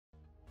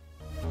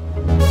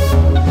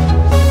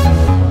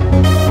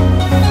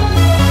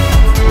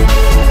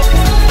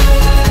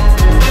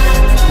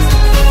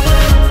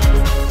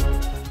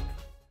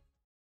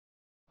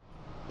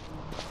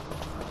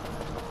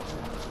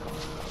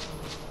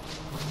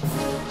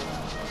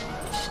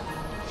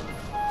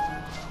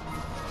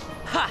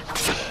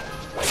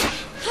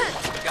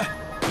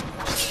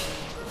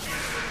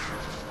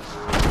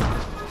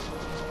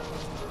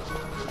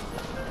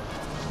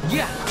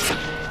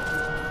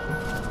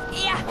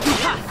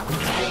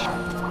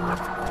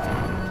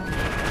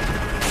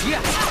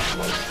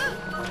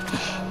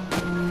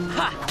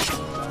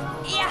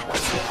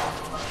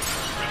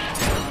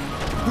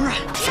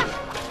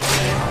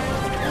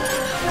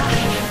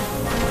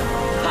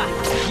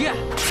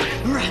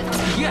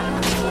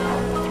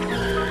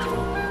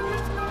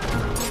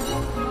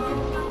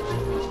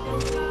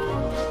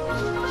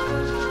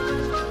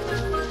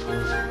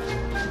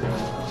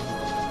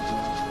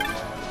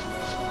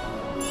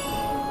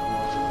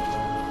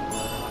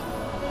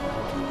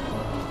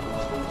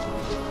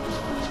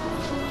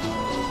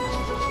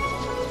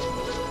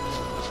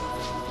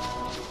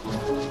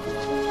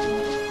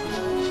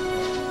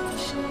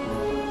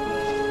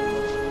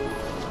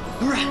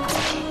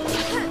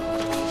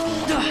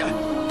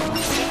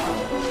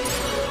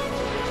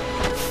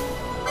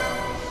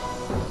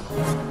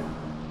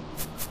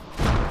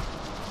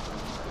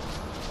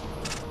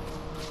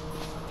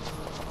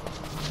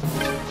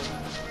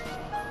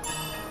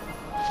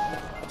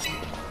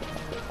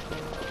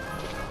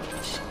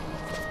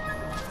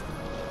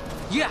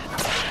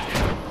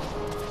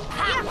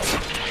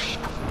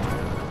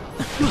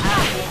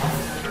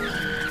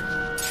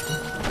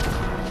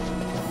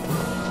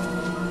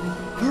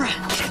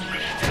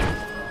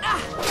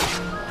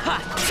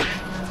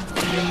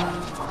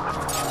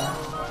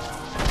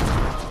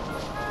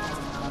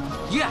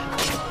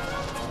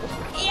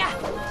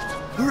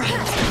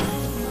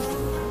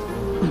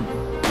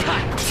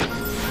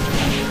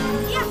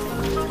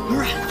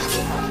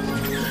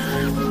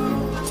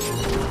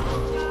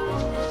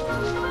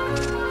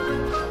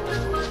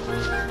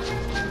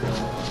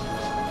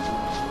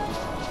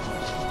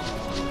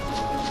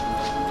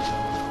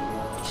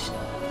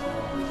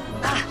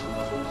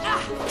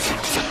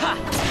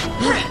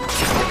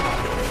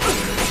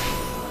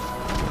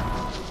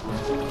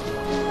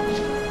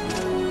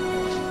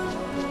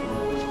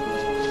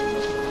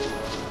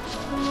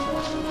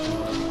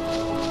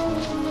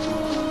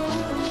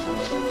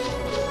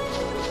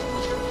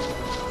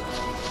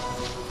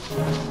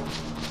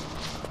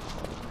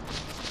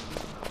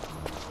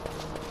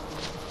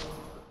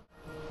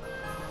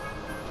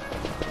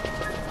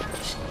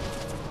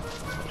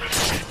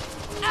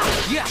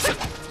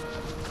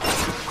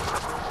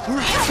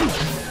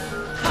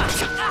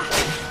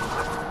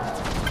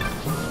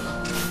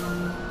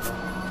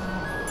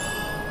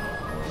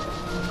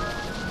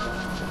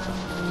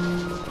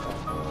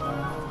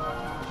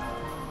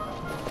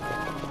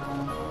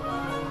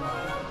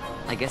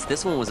I guess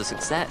this one was a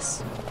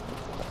success.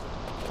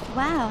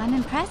 Wow, I'm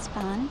impressed,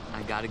 Vaughn.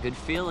 I got a good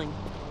feeling.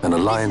 An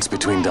alliance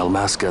between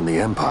Dalmasca and the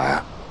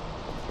Empire.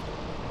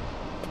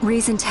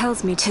 Reason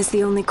tells me 'tis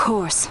the only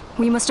course.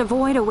 We must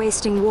avoid a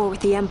wasting war with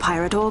the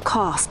Empire at all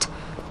cost.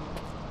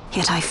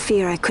 Yet I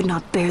fear I could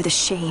not bear the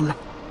shame,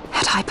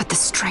 had I but the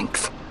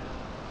strength.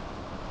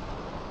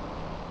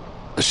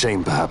 A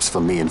shame perhaps for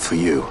me and for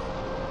you.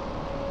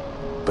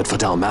 But for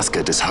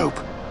Dalmasca, 'tis hope.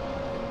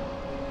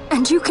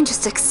 And you can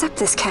just accept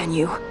this, can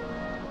you?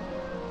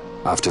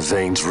 After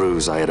Vane's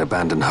ruse, I had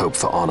abandoned hope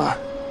for honor.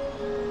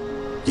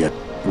 Yet,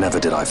 never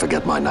did I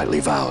forget my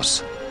knightly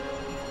vows.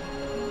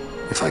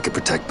 If I could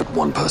protect but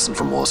one person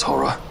from war's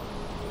horror,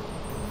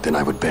 then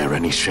I would bear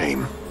any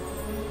shame.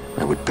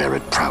 I would bear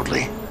it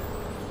proudly.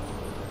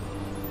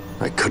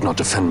 I could not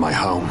defend my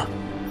home.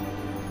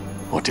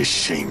 What is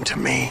shame to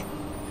me?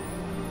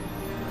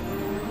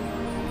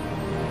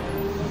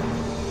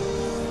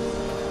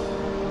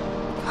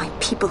 My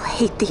people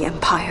hate the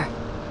Empire.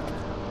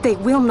 They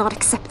will not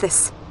accept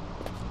this.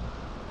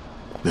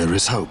 There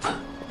is hope.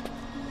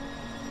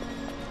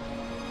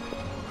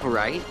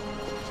 Right?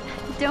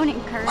 Don't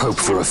encourage Hope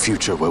for a him.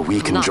 future where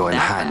we can Not join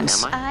that bad,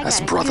 hands am I? as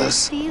got a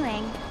brothers. good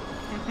feeling.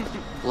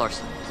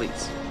 Larson,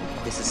 please.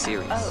 This is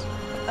serious.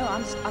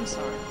 I'm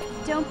sorry.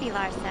 Don't be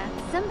Larsa.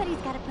 Somebody's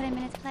got to put him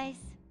in his place.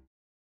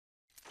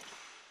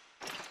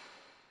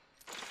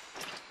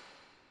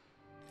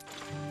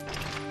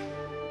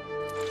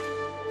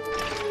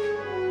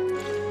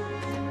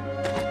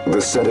 The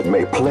Senate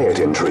may play at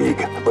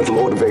intrigue, but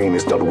Lord Vane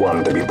is not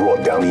one to be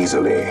brought down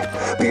easily.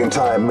 The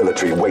entire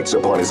military waits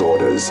upon his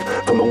orders,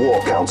 from the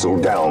War Council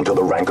down to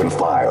the rank and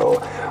file.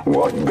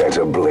 What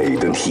better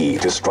blade than he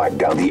to strike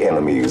down the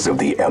enemies of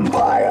the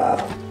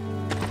Empire?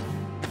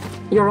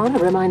 Your Honor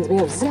reminds me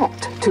of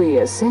Zect 2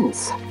 years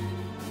since.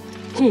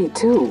 He,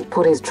 too,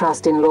 put his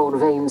trust in Lord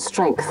Vane's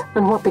strength,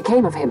 and what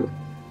became of him?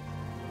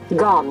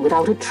 Gone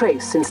without a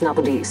trace since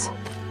Nabudis.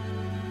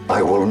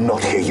 I will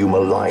not hear you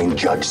malign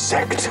Judge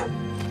Zect.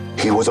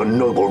 He was a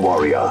noble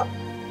warrior.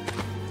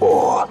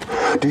 Or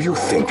do you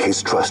think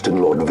his trust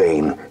in Lord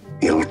Vane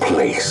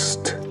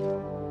ill-placed?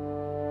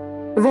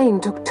 Vane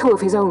took 2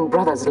 of his own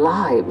brothers'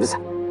 lives.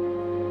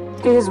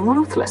 He is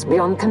ruthless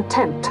beyond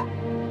contempt.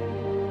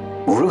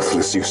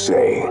 Ruthless, you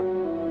say?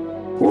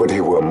 Would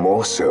he were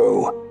more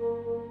so.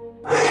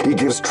 He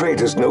gives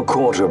traitors no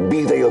quarter,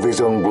 be they of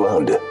his own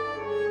blood.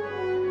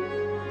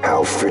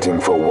 How fitting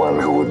for one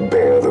who would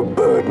bear the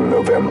burden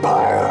of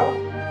empire.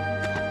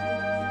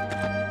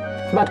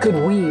 But could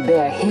we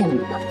bear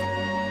him?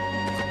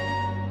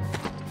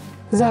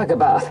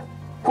 Zagabath,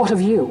 what of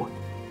you?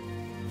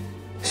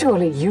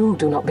 Surely you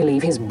do not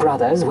believe his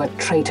brothers were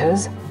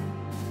traitors?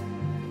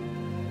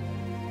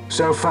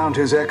 so found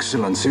His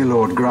Excellency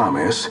Lord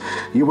Gramis,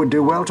 you would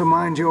do well to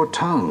mind your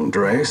tongue,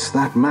 Drace.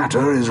 That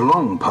matter is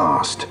long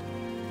past.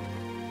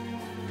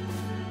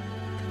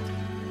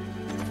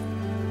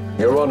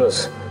 Your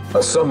Honors,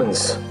 a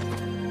summons.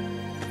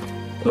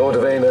 Lord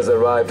Vane has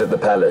arrived at the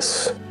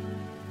palace.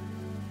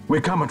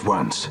 We come at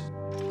once.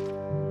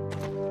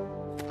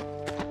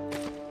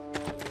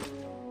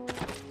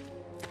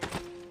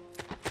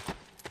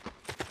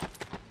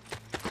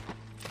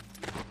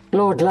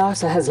 Lord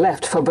Larsa has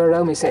left for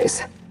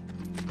Baromises.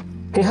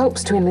 He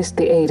hopes to enlist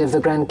the aid of the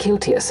Grand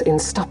Kiltius in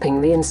stopping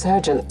the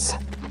insurgents.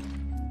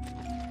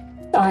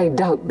 I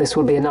doubt this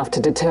will be enough to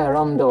deter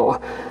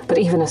Ondor, but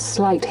even a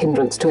slight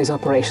hindrance to his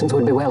operations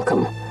would be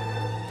welcome.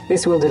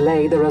 This will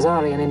delay the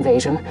Rosarian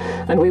invasion,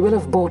 and we will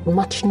have bought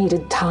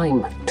much-needed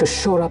time to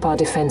shore up our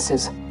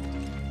defenses.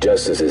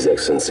 Just as His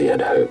Excellency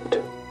had hoped.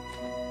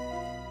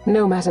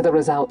 No matter the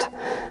result,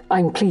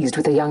 I'm pleased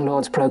with the young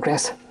lord's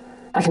progress.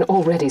 I can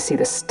already see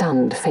the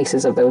stunned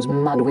faces of those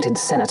mud-witted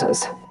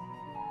senators.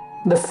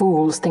 The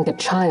fools think a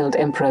child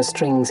emperor's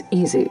strings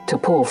easy to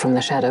pull from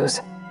the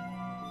shadows.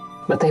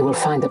 But they will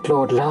find that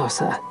Lord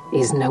Larsa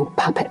is no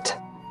puppet.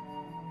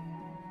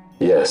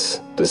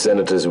 Yes, the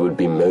senators would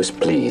be most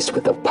pleased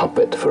with a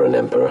puppet for an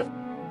emperor.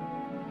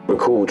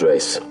 Recall,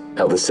 Drace,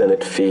 how the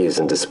Senate fears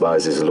and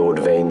despises Lord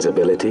Vane's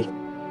ability.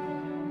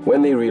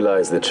 When they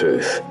realize the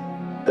truth,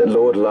 that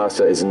Lord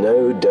Larsa is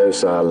no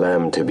docile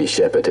lamb to be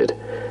shepherded,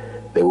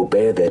 they will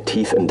bare their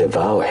teeth and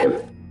devour him.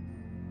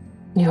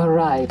 You're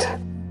right.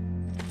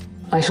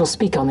 I shall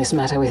speak on this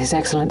matter with His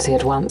Excellency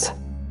at once.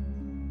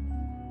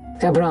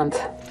 Gabranth,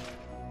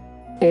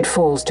 it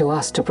falls to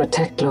us to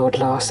protect Lord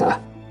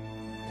Larsa.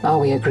 Are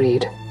we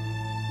agreed?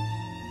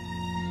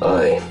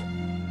 Aye.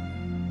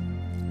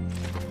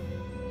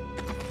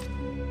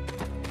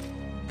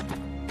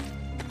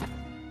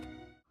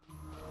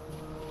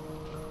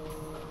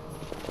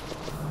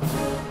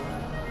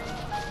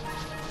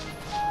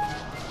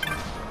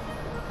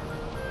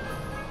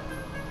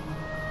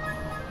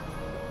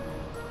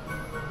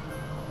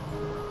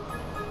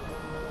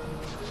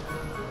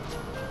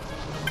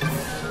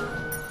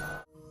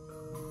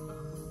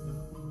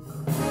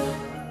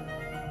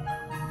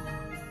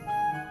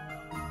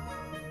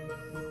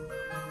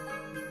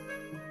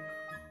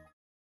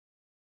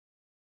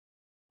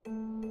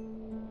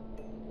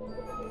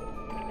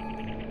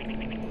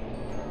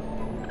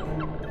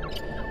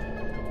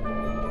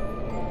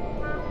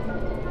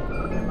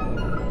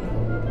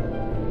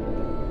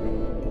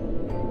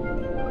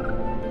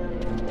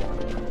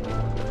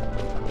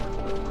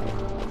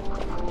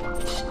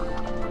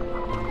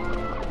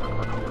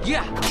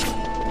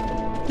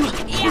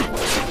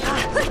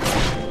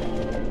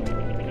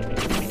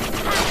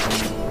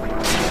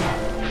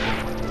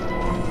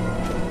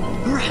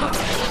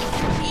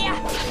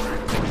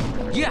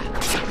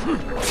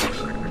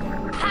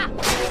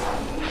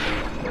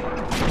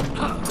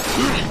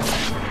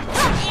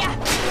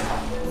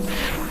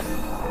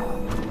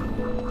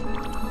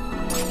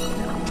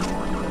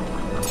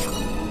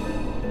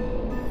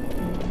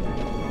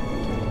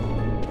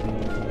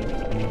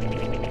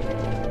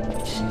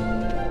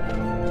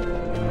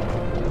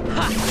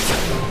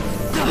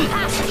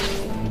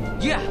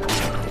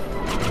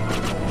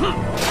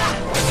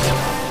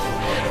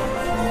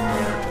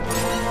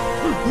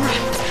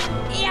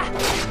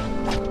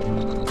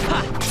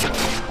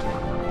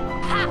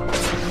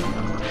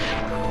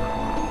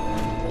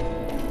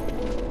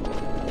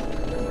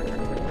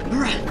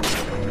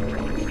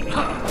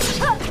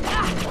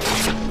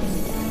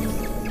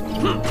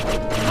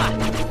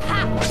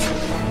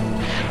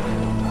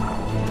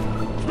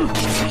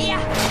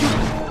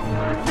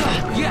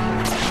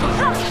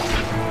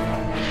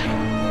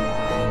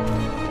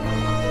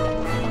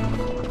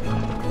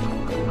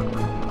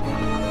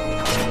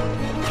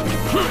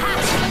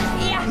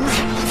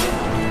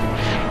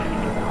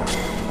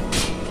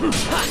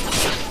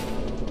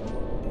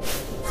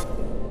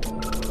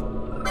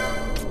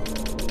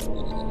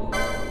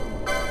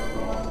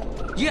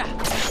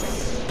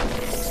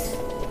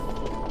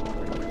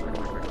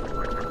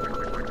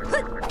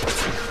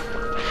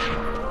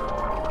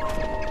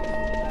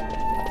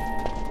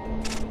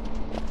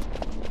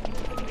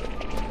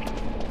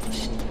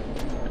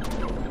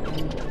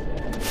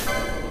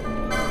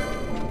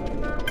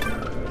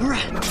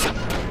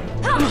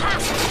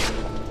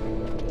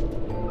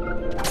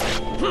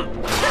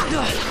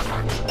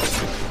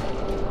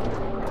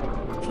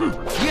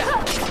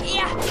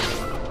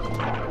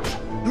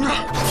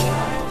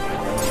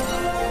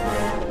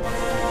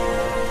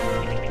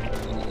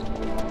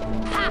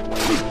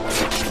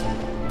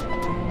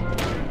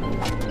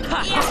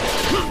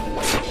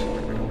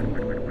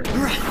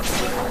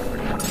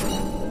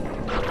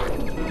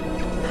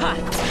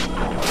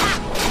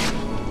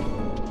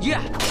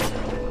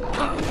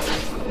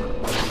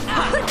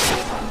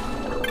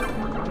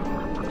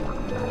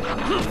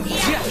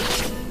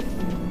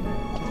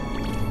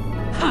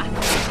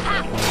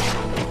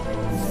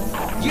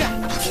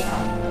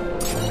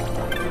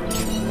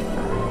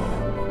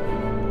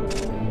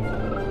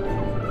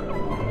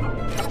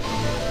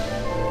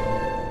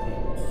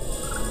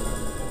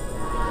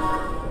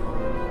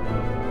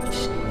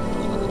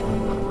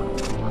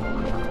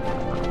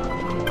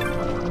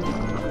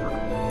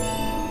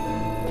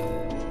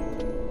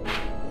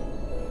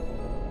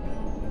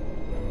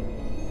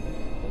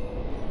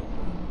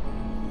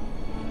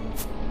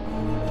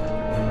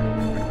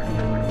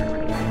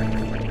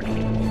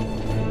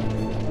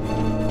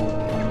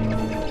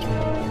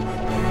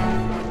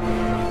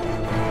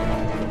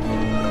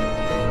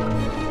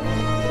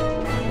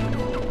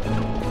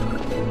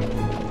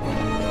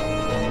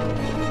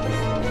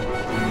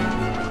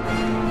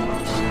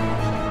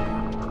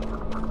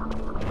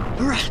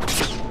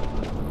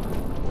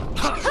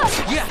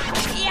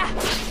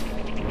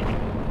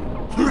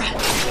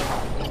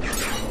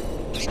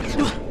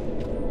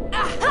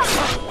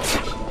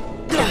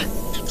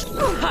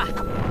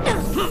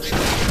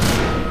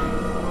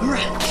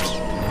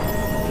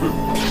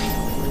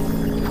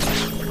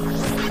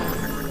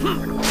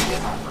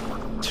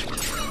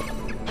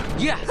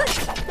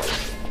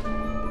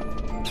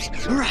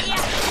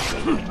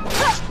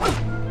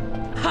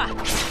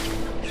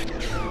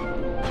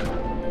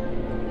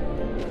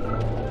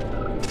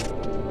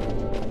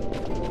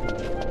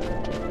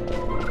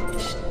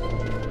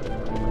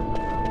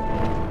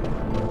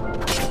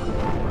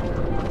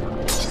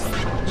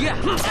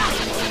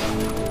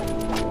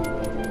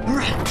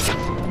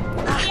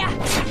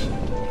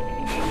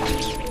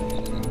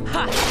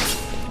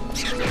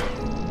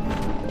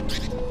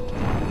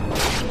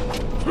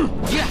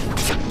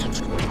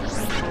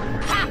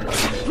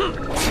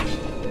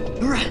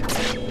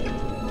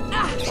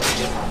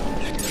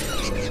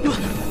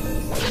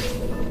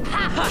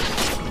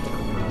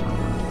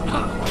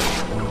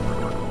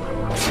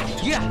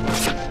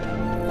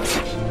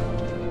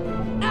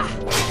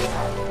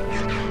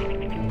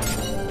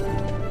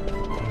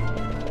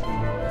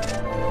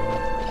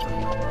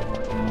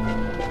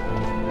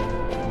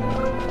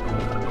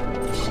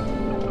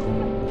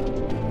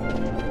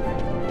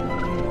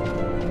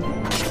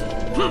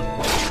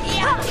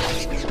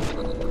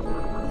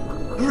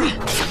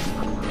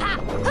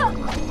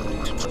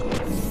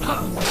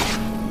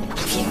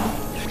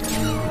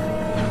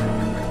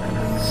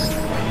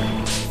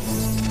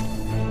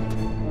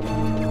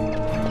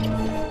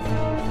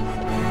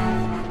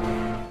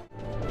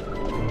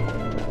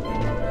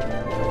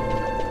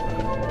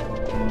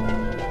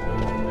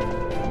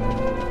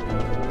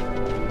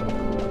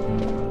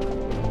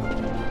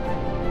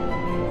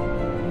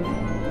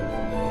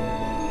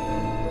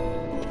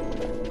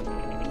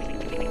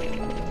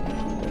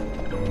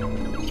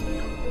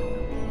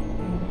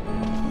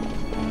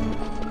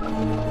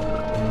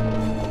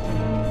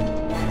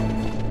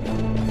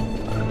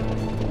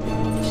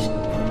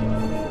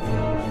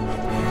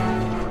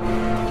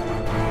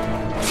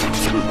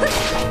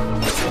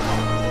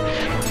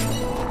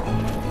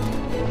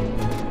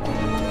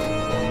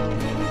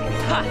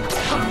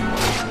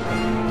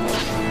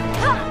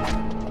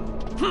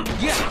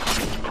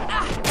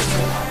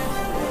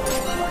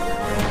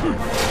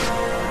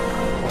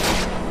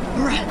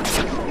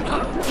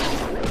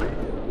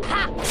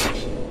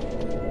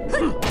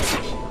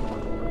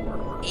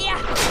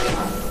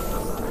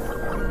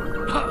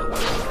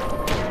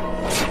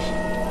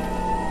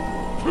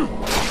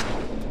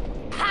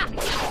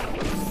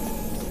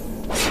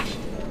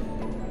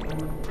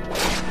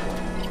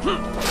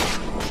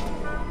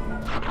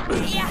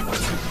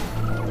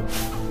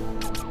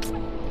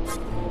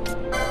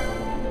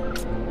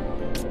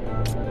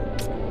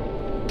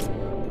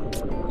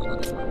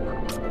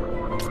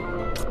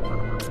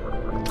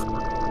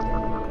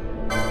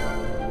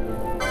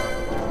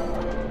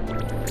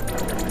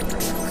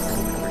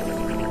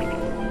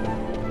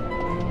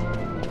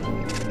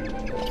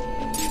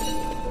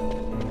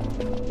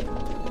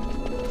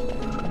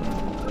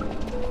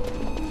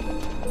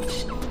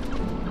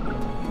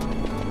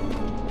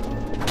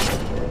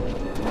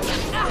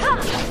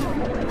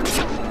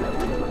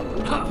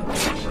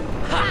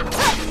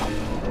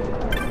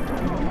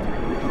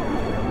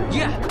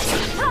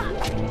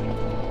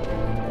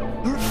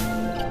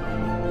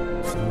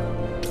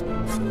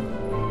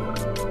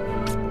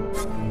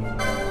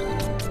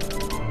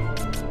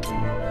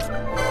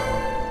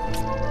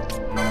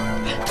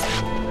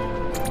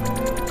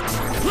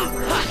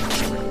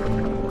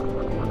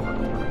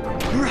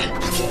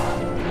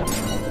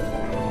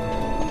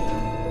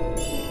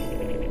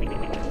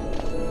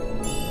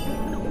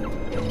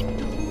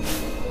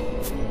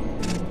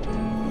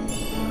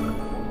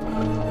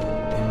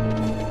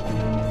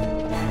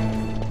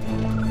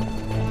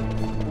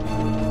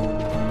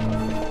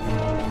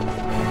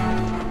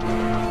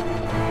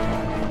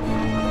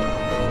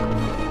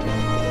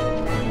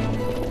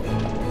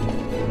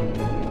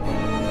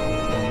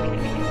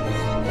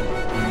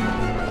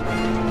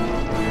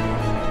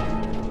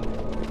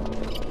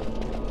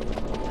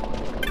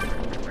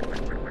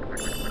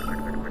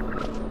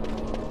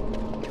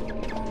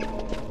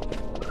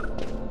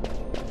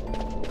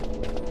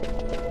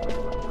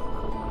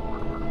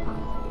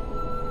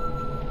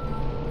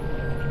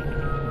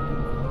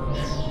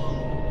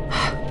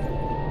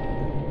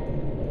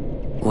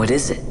 What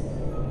is it?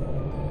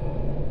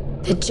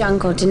 The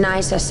jungle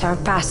denies us our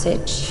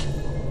passage.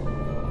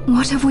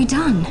 What have we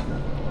done?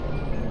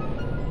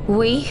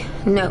 We?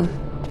 No.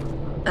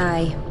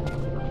 I.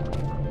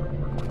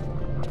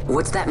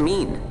 What's that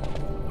mean?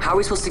 How are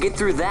we supposed to get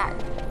through that?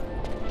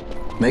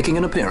 Making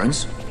an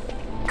appearance?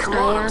 Come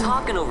on, I'm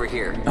talking over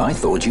here. I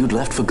thought you'd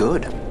left for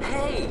good.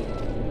 Hey!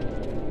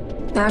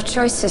 Our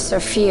choices are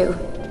few.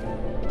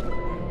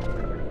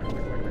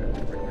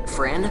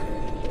 Friend?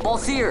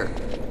 Balthier!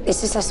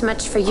 This is as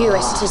much for you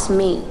as it is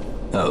me.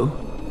 Oh?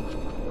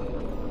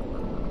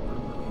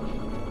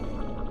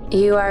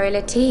 You are ill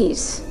at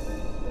ease.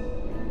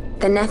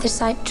 The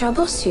Netherite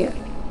troubles you.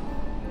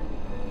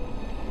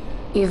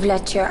 You've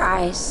let your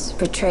eyes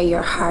betray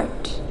your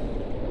heart.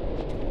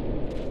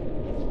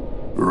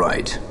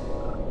 Right.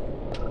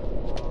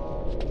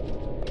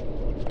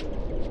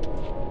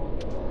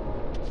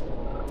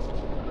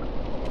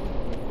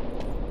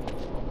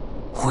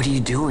 What are you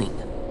doing?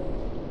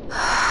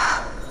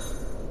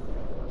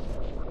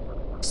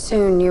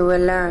 Soon you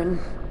will learn.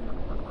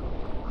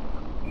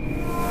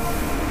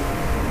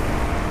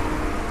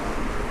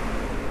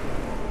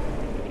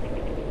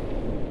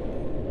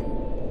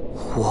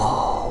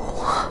 Whoa.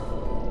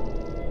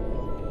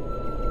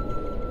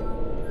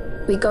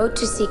 We go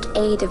to seek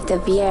aid of the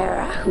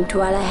Viera who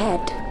dwell ahead.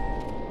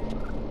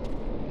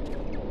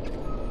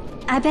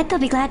 I bet they'll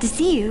be glad to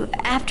see you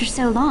after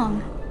so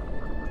long.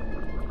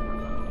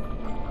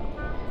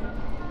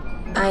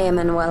 I am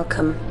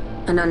unwelcome,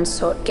 an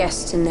unsought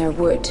guest in their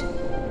wood.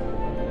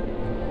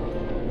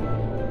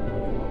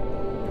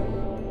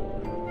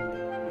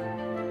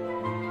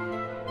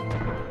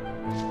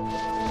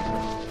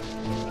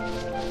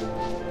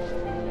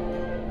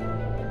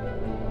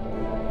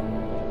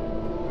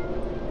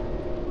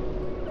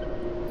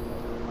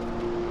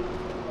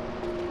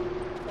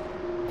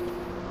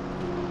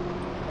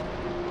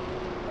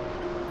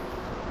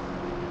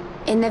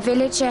 In the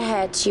village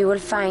ahead, you will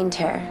find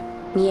her,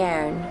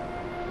 Miern.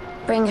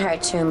 Bring her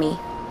to me.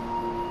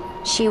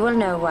 She will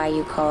know why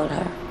you call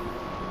her.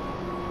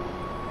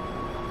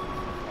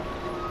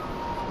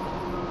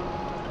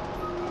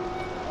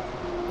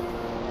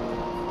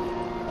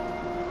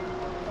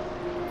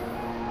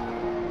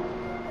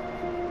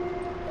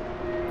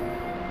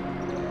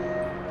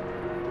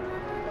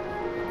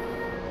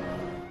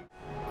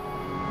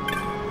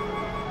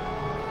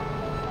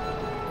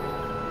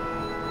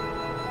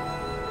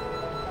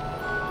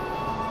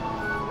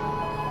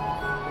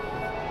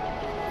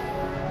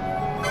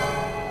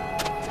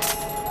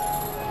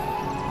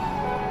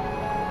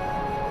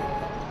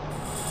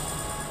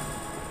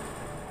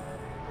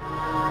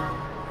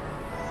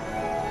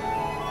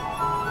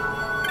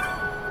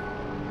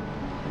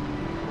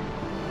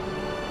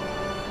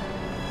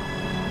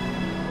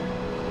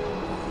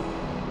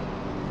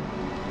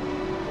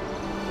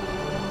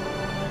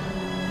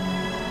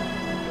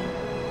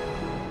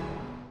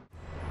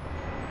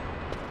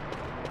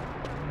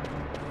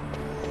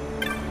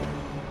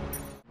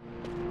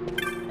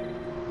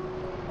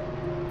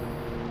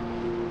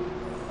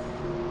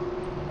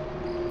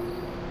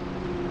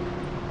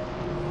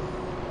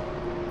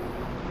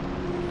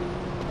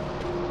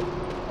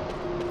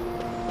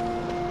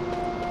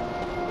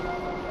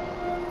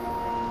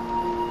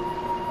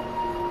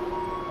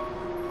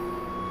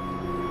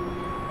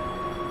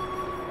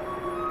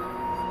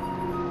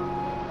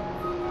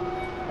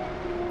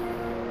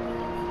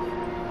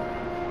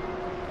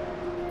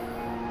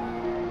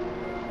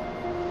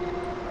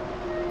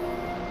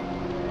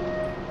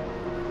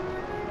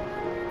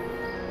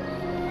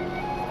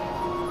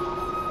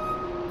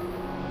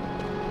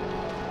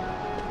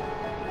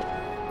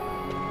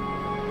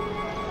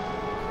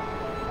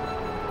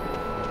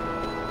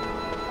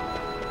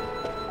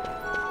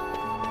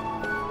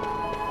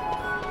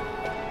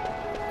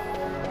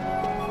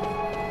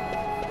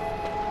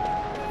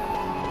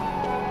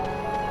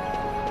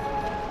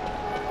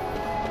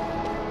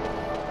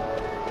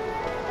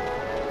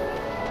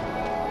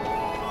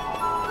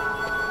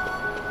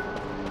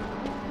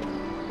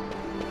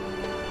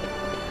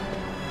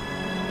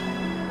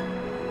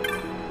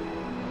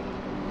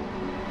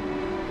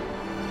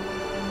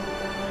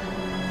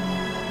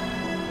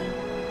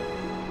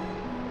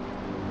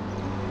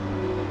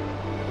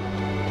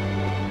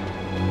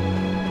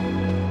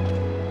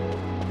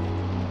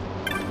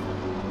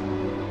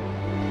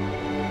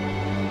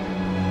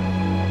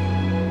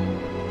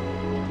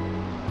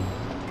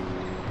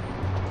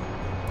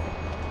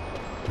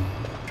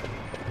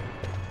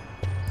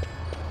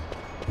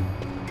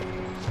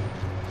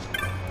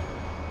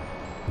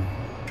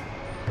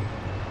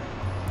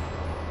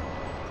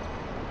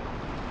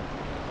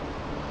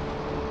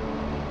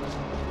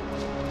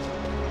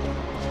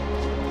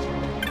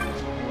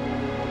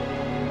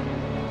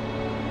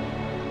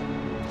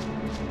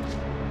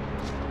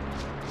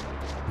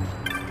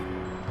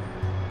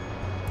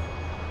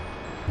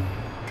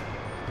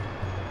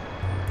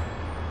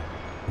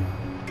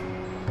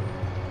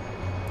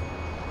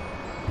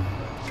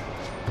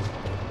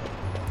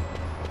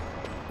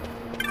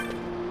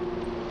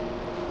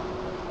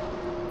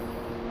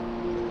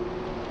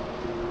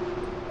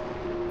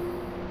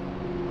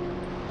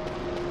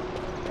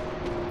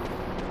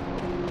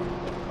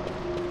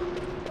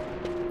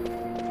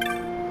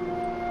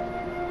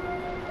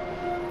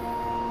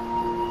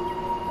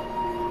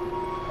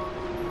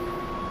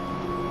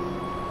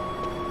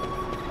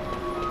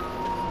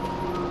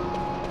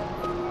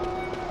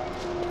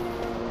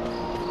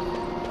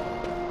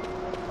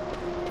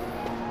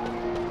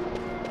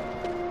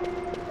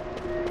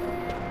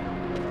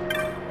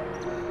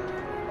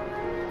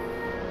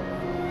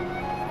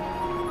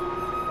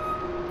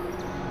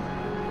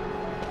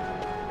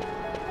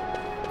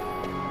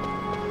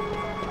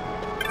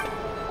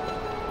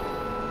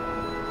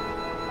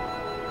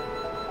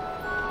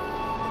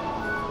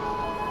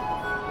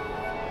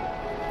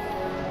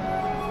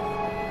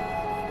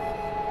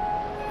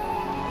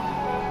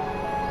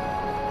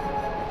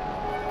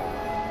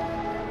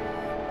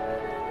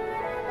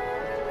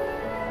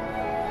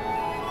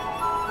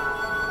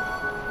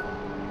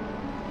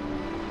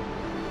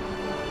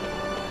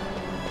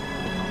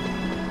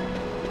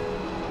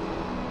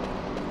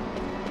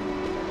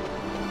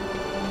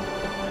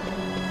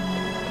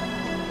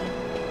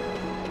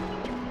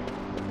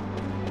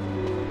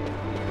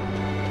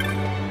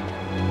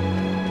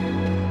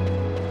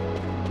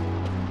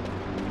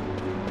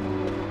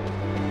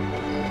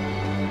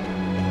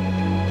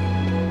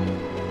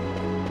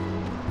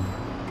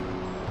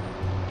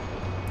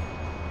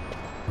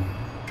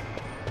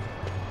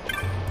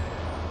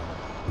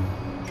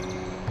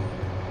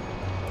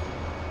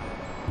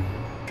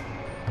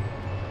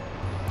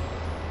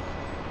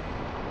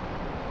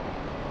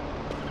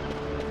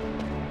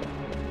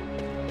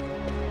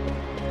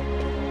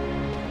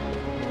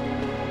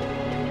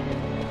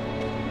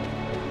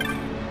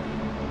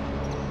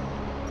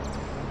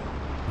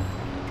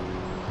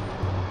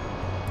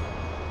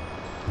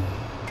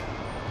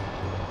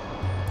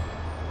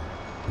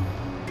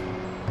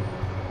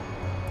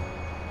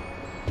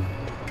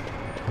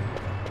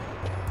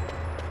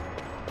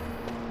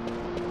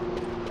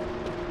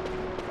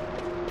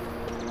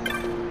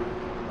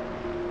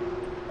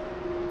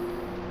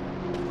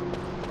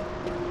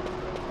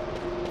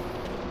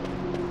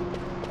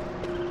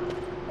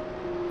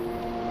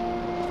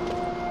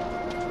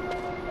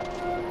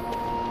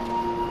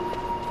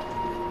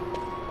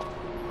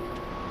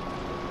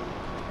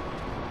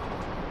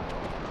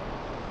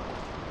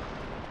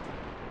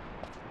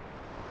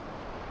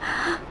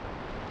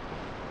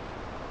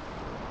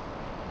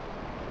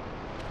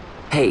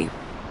 Hey,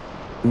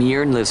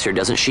 Mjern lives here,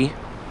 doesn't she?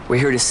 We're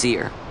here to see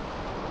her.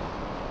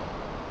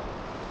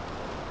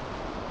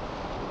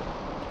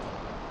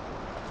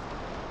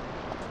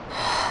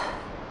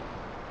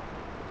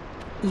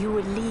 You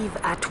will leave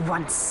at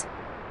once.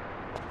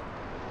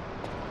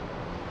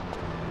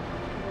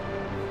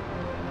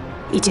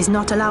 It is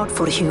not allowed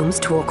for humans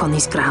to walk on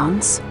these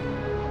grounds.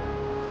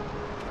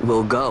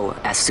 We'll go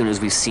as soon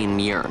as we've seen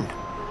Mjern.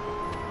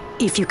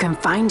 If you can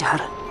find her.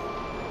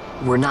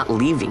 We're not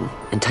leaving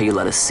until you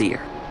let us see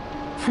her.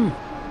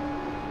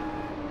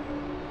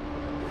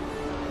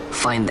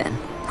 Fine then.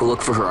 We'll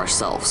look for her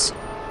ourselves.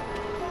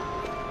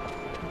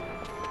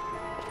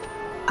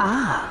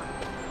 Ah.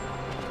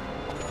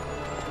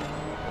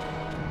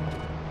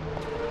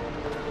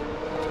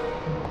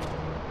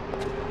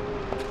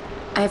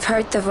 I've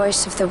heard the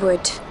voice of the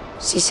wood.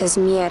 She says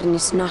Mjern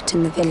is not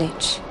in the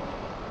village.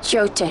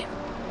 Eruyt,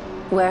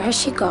 where has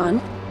she gone?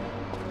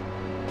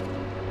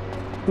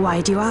 Why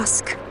do you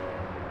ask?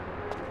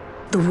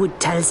 The wood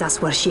tells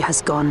us where she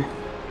has gone.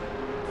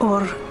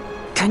 Or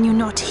can you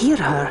not hear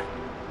her?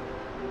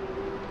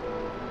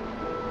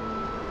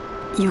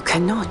 You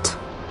cannot.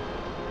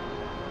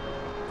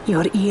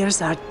 Your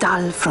ears are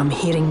dull from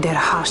hearing their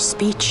harsh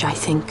speech, I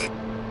think.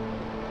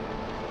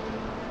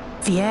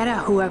 Viera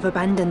who have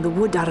abandoned the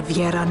wood are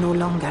Viera no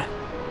longer.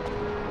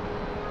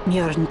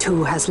 Mjern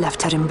too has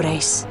left her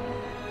embrace.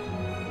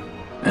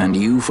 And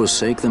you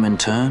forsake them in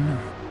turn?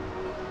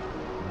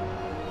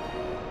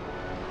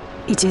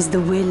 It is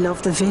the will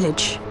of the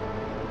village.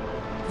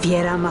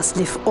 Viera must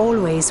live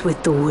always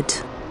with the wood.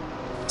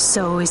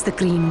 So is the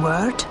green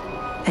word,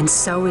 and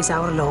so is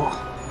our law.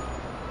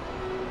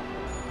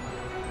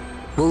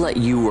 We'll let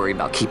you worry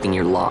about keeping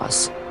your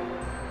laws.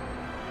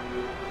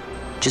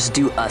 Just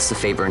do us a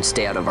favor and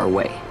stay out of our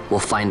way. We'll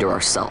find her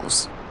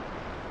ourselves.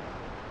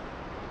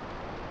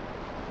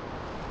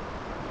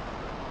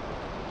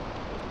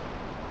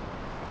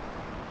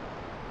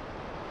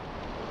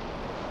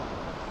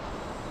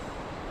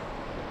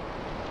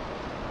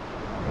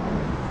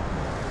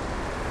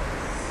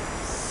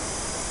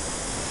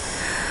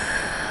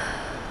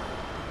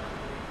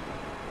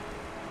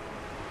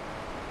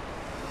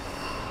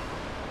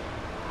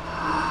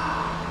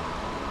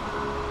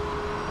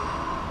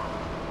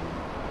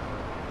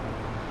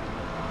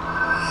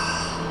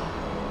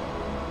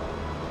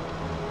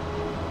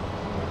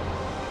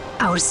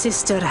 Our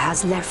sister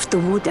has left the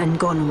wood and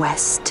gone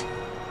west.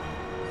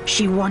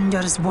 She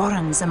wanders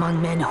warrens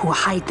among men who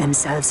hide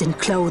themselves in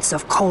clothes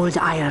of cold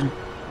iron.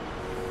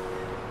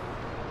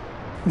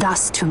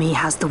 Thus to me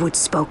has the wood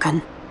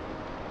spoken.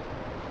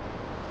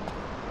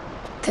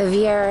 The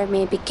Viera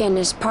may begin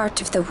as part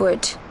of the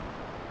wood,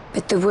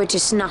 but the wood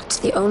is not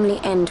the only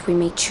end we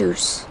may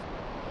choose.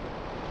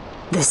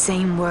 The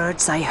same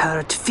words I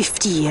heard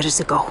 50 years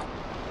ago.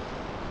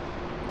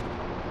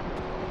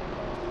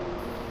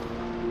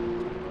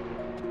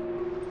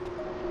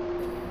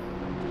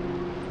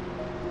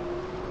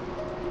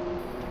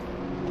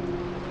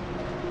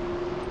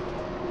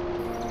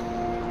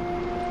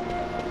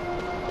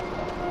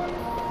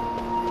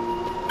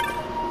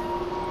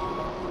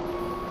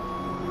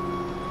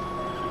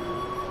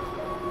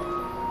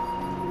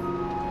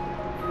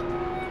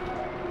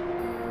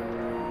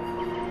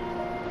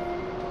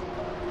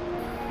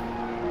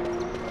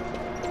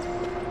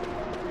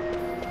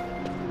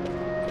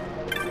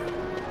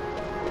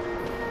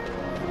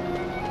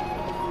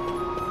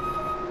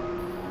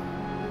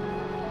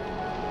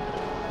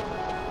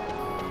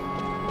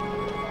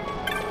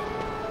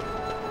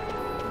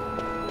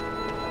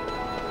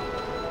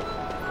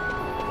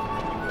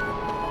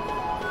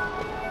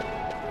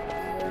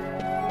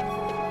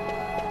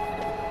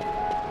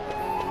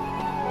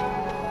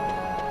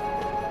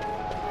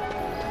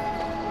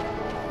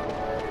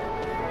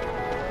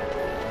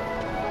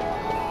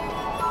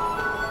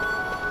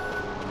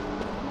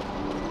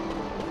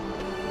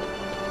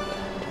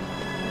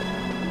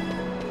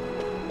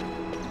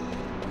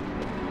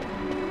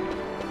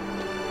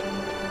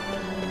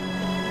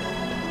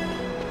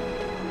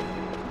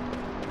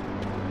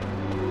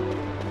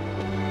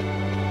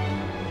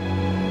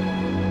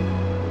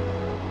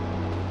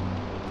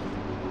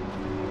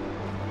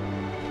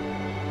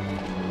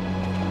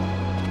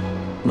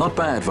 Not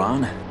bad,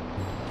 Vaughn.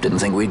 Didn't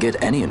think we'd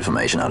get any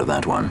information out of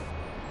that one.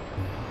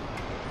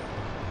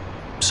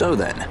 So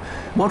then,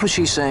 what was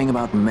she saying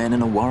about men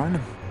in a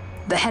warren?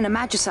 The Henna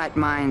Magicite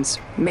mines.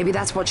 Maybe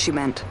that's what she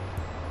meant.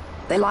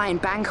 They lie in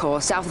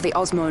Bangkor, south of the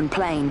Osmoan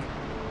Plain.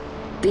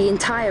 The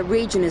entire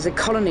region is a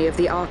colony of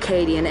the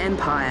Arcadian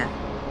Empire.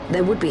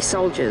 There would be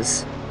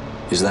soldiers.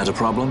 Is that a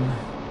problem?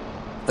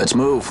 Let's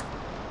move.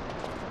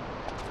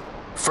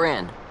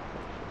 Fran.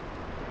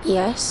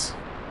 Yes?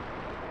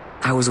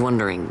 I was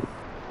wondering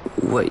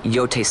what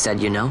Yote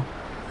said, you know?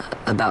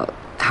 About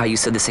how you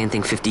said the same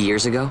thing 50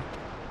 years ago?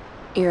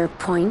 Your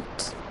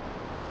point?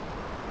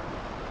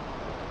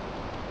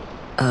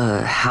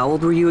 How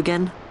old were you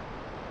again?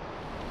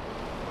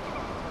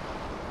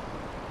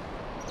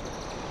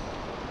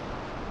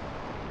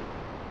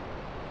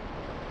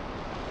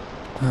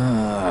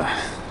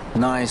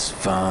 Nice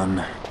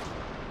fun.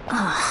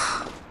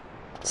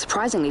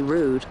 Surprisingly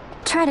rude.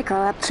 Try to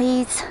grow up,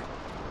 please.